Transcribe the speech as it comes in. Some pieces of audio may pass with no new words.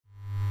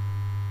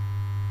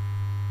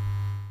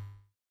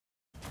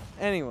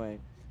Anyway,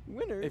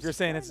 winners. If you're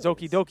saying it's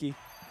Doki Doki.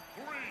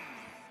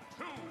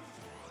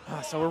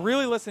 So we're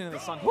really listening to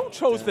the song. Who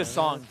chose this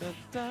song?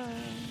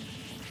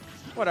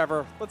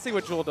 Whatever. Let's see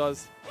what Jewel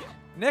does.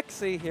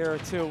 NickC here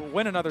to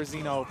win another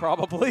Xeno,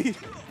 probably.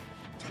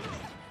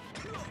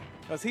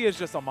 Because he is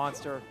just a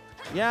monster.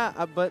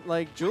 Yeah, but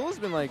like Jewel's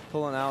been like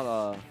pulling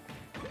out.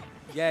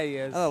 Yeah, he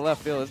is. Out of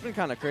left field. It's been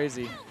kind of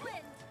crazy.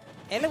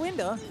 And a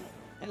window.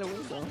 And a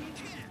window.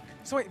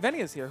 So wait, Venny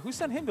is here. Who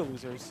sent him to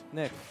losers?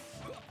 Nick.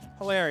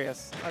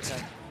 Hilarious.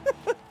 Okay.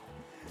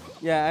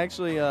 Yeah,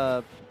 actually,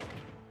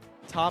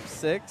 top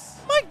 6.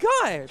 My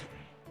God.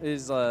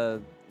 Is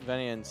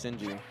Venny and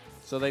Shinji.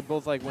 So they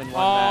both like win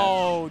one match.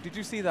 Oh, did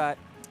you see that?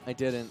 I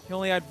didn't. He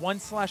only had 1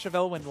 slash of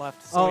Elwind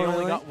left, so he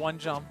only got 1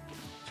 jump.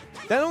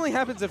 That only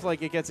happens if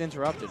like it gets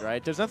interrupted,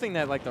 right? There's nothing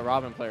that like the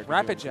Robin player can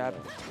Rapid do jab.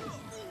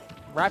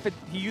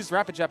 He used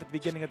rapid jab at the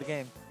beginning of the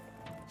game.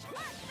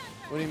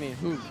 What do you mean?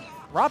 Who?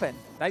 Robin.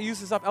 That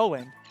uses up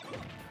Elwind.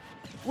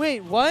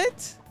 Wait,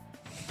 what?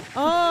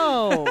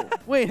 Oh,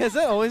 wait, has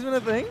that always been a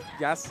thing?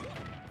 Yes.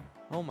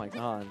 Oh my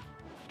God.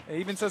 It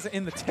even says it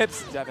in the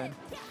tips, Devin.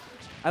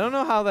 I don't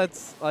know how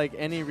that's like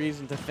any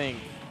reason to think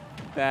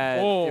that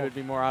it would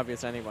be more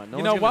obvious to anyone. No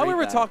you know, while we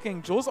were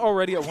talking, Jules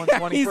already at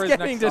 120 he's for his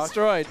getting next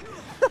destroyed.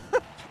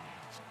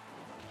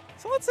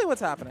 So let's see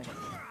what's happening.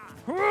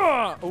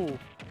 Ooh.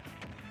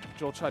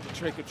 Joel tried to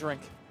take a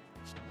drink.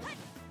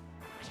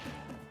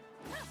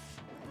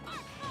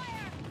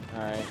 All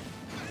right.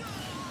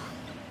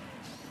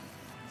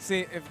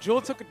 See, if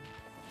Jewel took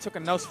a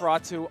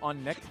Nosferatu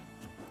on Nick,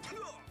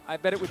 I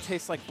bet it would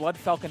taste like Blood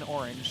Falcon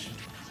Orange.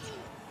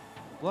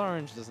 Blood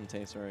Orange doesn't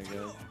taste very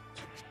good.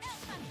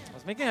 I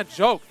was making a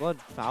joke.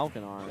 Blood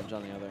Falcon Orange,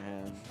 on the other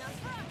hand.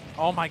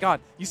 Oh my God.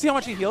 You see how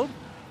much he healed?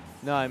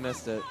 No, I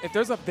missed it. If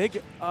there's a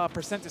big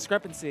percent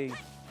discrepancy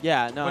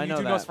yeah, no, I know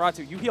when you do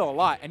Nosferatu, you heal a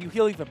lot, and you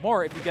heal even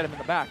more if you get him in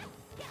the back.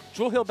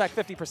 Jewel healed back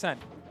 50%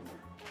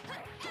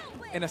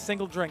 in a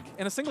single drink,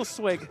 in a single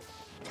swig.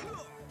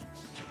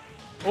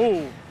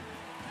 Oh.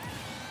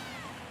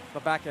 The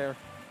back air.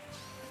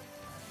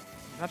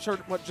 Not sure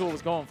what Jewel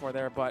was going for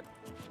there, but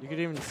you could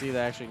even see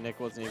that actually Nick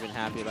wasn't even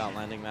happy about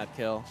landing that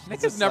kill.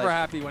 Nick is never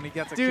happy when he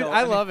gets a kill. Dude,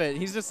 I love it.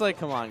 He's just like,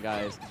 come on,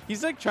 guys.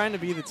 He's like trying to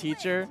be the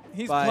teacher.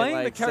 He's by, playing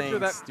like, the character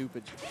that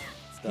stupid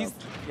stuff.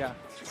 Yeah.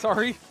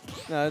 Sorry.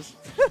 No, it's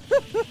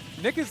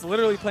Nick is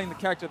literally playing the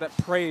character that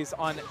preys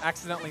on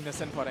accidentally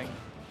misinputting.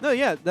 No,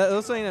 yeah, that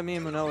was something that me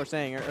and Manel were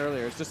saying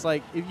earlier. It's just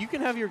like, if you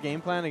can have your game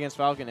plan against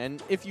Falcon,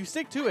 and if you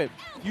stick to it,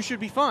 you should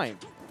be fine.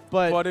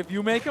 But if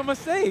you make a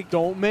mistake,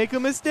 don't make a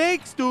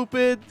mistake,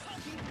 stupid,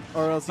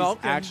 or else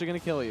Falcon. he's actually going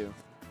to kill you.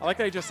 I like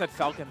how you just said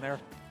Falcon there.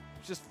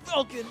 Just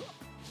Falcon.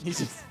 He's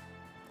just...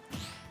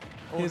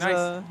 Oh, his,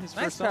 nice. His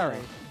Nice persona. parry.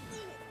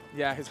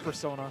 Yeah, his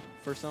persona.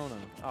 Persona.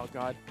 Oh,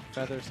 God.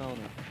 Feather Sona.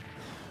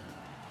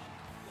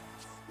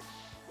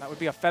 That would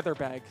be a feather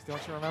bag.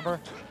 Don't you remember?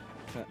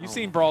 You've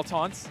seen Brawl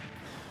Taunts.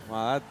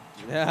 Wow, that,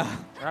 yeah.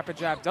 Rapid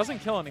jab doesn't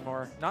kill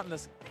anymore. Not in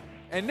this.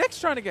 And Nick's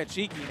trying to get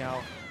cheeky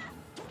now.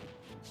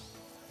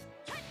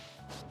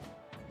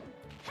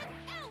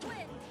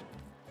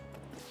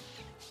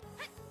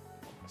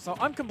 So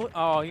I'm complete.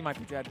 Oh, he might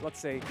be dead. Let's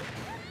see.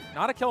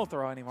 Not a kill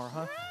throw anymore,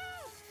 huh?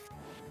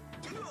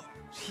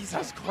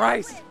 Jesus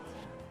Christ.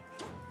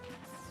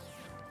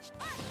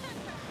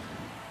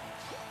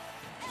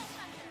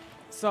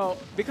 So,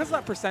 because of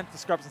that percent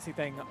discrepancy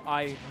thing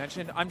I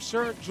mentioned, I'm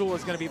sure Jewel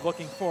is going to be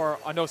looking for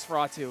a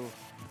Nosferatu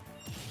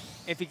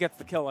if he gets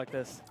the kill like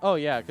this. Oh,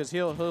 yeah, because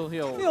he'll heal.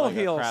 He'll like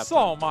heal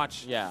so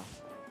much. Yeah.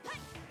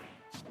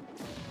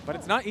 But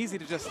it's not easy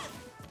to just...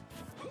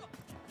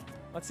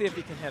 Let's see if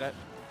he can hit it.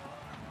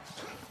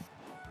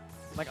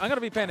 Like, I'm going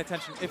to be paying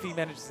attention if he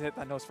manages to hit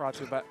that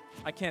Nosferatu, but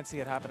I can't see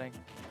it happening.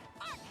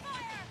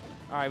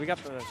 All right, we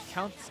got the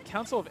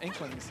Council of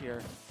Inklings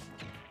here.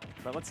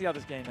 But let's see how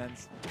this game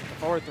ends. The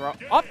forward throw.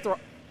 Up throw.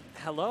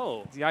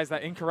 Hello. He eyes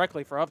that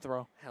incorrectly for up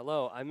throw.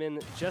 Hello. I'm in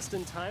just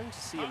in time to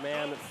see a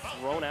man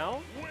thrown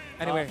out.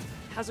 Anyway.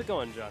 How's it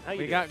going, John? How you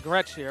doing? We got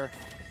Gretsch here.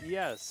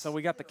 Yes. So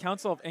we got the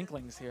Council of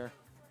Inklings here.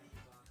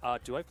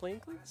 Do I play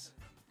Inklings?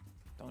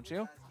 Don't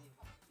you?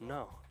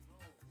 No.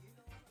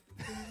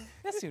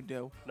 Yes, you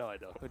do. No, I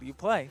don't. Who do you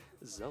play?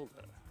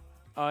 Zelda.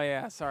 Oh,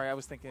 yeah. Sorry. I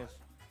was thinking.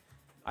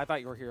 I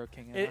thought you were Hero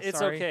King. It's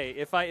sorry. okay.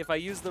 If I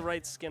use the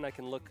right skin, I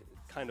can look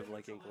kind of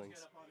like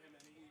Inklings.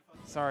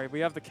 Sorry, we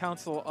have the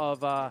Council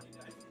of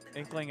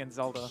Inkling and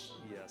Zelda.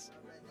 Yes.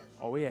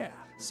 Oh, yeah.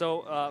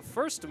 So,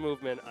 first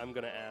movement I'm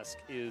going to ask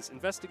is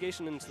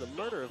investigation into the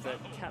murder of that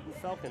Captain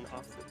Falcon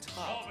off the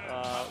top.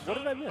 What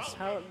did I miss?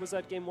 How was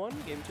that game 1?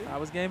 Game 2? That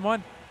was game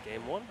 1.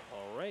 Game 1?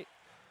 All right.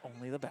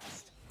 Only the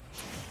best.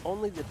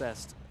 Only the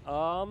best.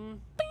 All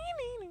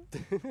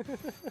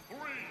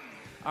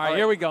right,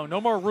 here we go. No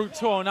more Route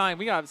 209.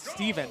 We got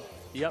Steven.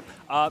 Yep.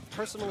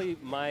 Personally,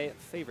 my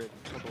favorite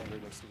couple of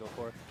movements to go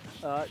for.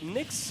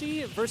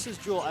 NickC versus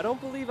Jewel. I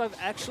don't believe I've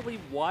actually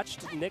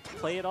watched Nick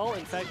play at all.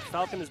 In fact,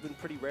 Falcon has been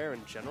pretty rare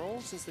in general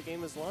since the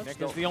game has launched.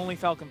 Nick is the only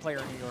Falcon player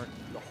in New York.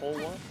 The whole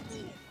one?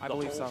 I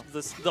believe so.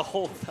 The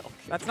whole Falcon.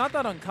 That's not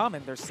that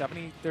uncommon.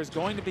 There's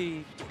going to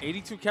be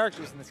 82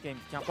 characters in this game.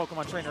 Count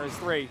Pokemon Trainer as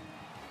 3.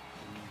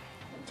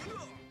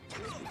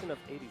 Speaking of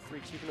 83,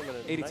 keeping them in a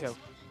 82.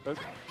 Nice,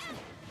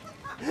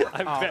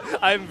 okay.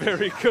 I'm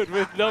very good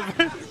with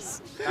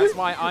numbers.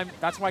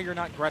 That's why you're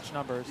not Gretsch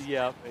numbers.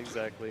 Yeah,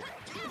 exactly.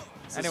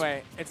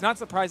 Anyway, it's not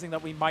surprising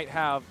that we might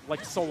have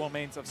like solo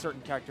mains of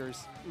certain characters.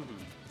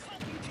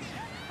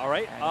 All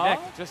right, Nick,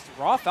 just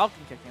raw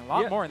Falcon kicking. A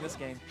lot more in this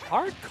game.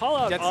 Hard call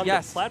out on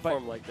the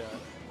platform like that.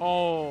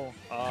 Oh,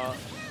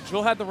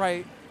 Jewel had the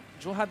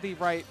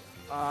right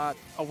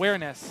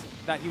awareness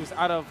that he was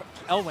out of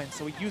Elwyn,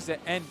 so he used it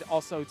and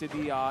also did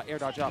the air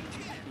dodge up.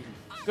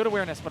 Good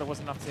awareness, but it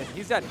wasn't enough to hit.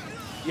 He's dead.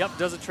 Yep,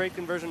 does a trade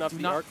conversion off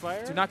the arc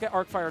fire? Do not get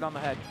arc fired on the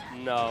head.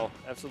 No,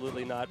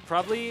 absolutely not.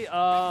 Probably,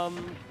 I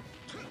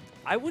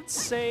would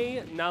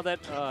say now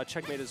that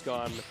Checkmate is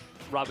gone,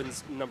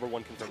 Robin's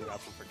 #1 confirmed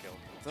option for kill.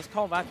 Let's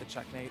call that the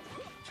checkmate.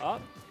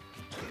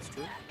 That's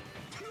true.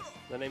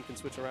 The name can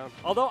switch around.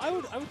 Although I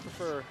would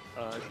prefer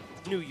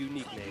new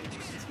unique names,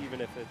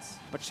 even if it's.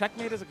 But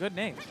checkmate is a good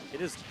name.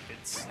 It is.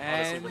 It's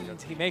and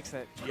honestly he makes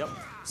it. Yep.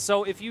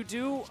 So if you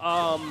do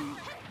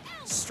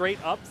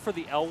straight up for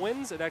the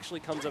Elwyn's, it actually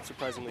comes up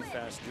surprisingly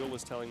fast. Jewel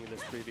was telling me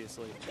this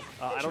previously.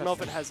 I don't know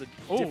if it has a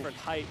different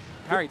height.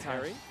 Parry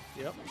time.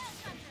 Yep.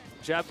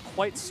 Jab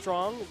quite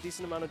strong. A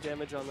decent amount of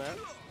damage on that.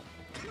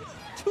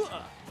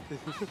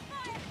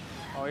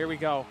 Oh, here we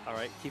go. All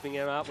right, keeping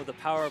him out with the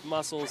power of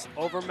muscles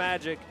over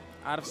magic.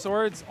 Out of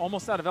swords,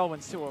 almost out of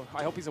Elwyn's too.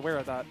 I hope he's aware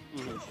of that.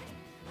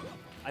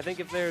 I think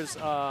if there's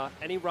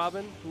any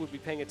Robin who would be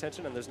paying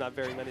attention, and there's not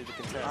very many to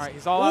contest. All right,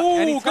 he's all out.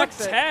 And he good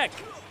tech!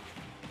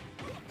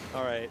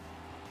 All right.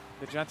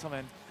 The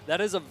gentleman. That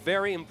is a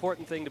very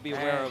important thing to be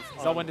aware of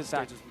Zelwyn on is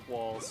back. stages with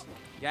walls.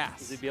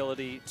 Yes. Is the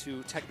ability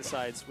to tech the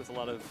sides with a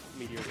lot of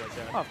meteors like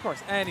that. Oh, of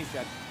course. And he's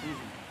dead.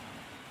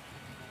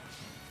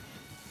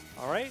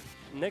 All right.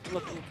 Nick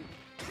looking.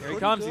 Here he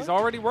comes. He's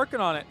already working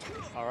on it.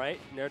 All right.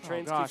 Nair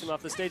trains, keeps him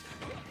off the stage.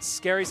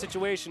 Scary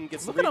situation.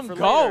 Gets Look the at read him for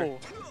go. later.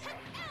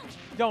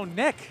 Yo,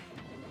 Nick.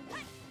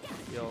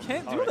 Yo, you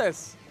can't do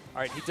this.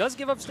 All right. He does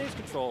give up stage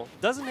control.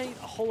 Doesn't need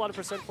a whole lot of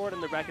percent for it,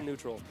 and they're back in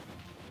neutral.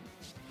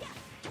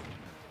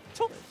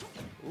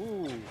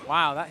 Ooh.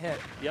 Wow, that hit.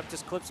 Yep,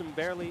 just clips him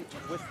barely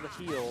with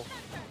the heel.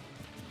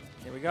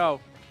 Here we go.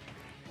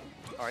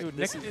 All right,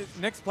 dude,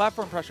 Nick's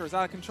platform pressure is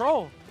out of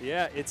control.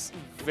 Yeah, it's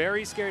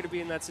very scary to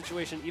be in that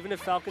situation, even if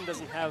Falcon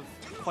doesn't have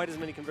quite as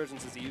many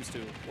conversions as he used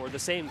to, or the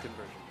same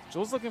conversion.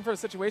 Joel's looking for a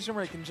situation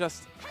where he can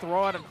just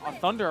throw out a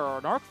thunder or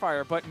an arc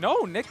fire, but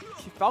no,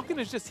 Falcon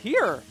is just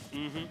here.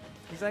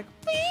 He's like,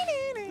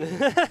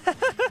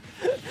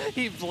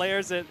 he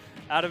blares it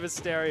out of his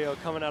stereo,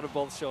 coming out of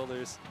both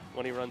shoulders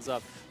when he runs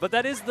up. But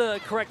that is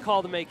the correct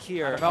call to make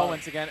here. Out of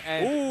Elwyn's again,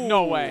 and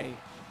no way.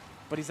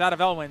 But he's out of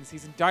Elwyn's.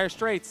 He's in dire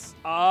straits.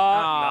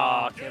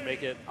 No, can't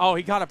make it. Oh,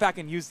 he got it back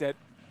and used it.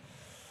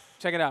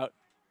 Check it out.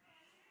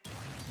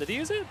 Did he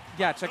use it?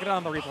 Yeah, check it out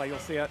on the replay. You'll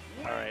see it.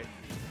 All right.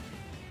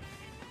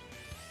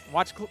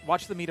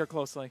 Watch the meter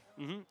closely.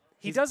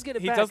 He does get it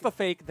back. He does the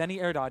fake, then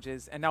he air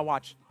dodges, and now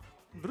watch.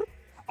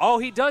 Oh,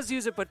 he does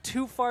use it, but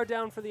too far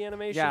down for the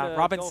animation. Yeah,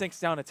 Robin sinks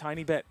down a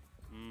tiny bit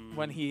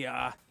when he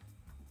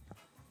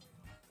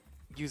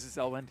uses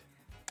Elwyn.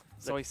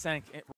 So he sank it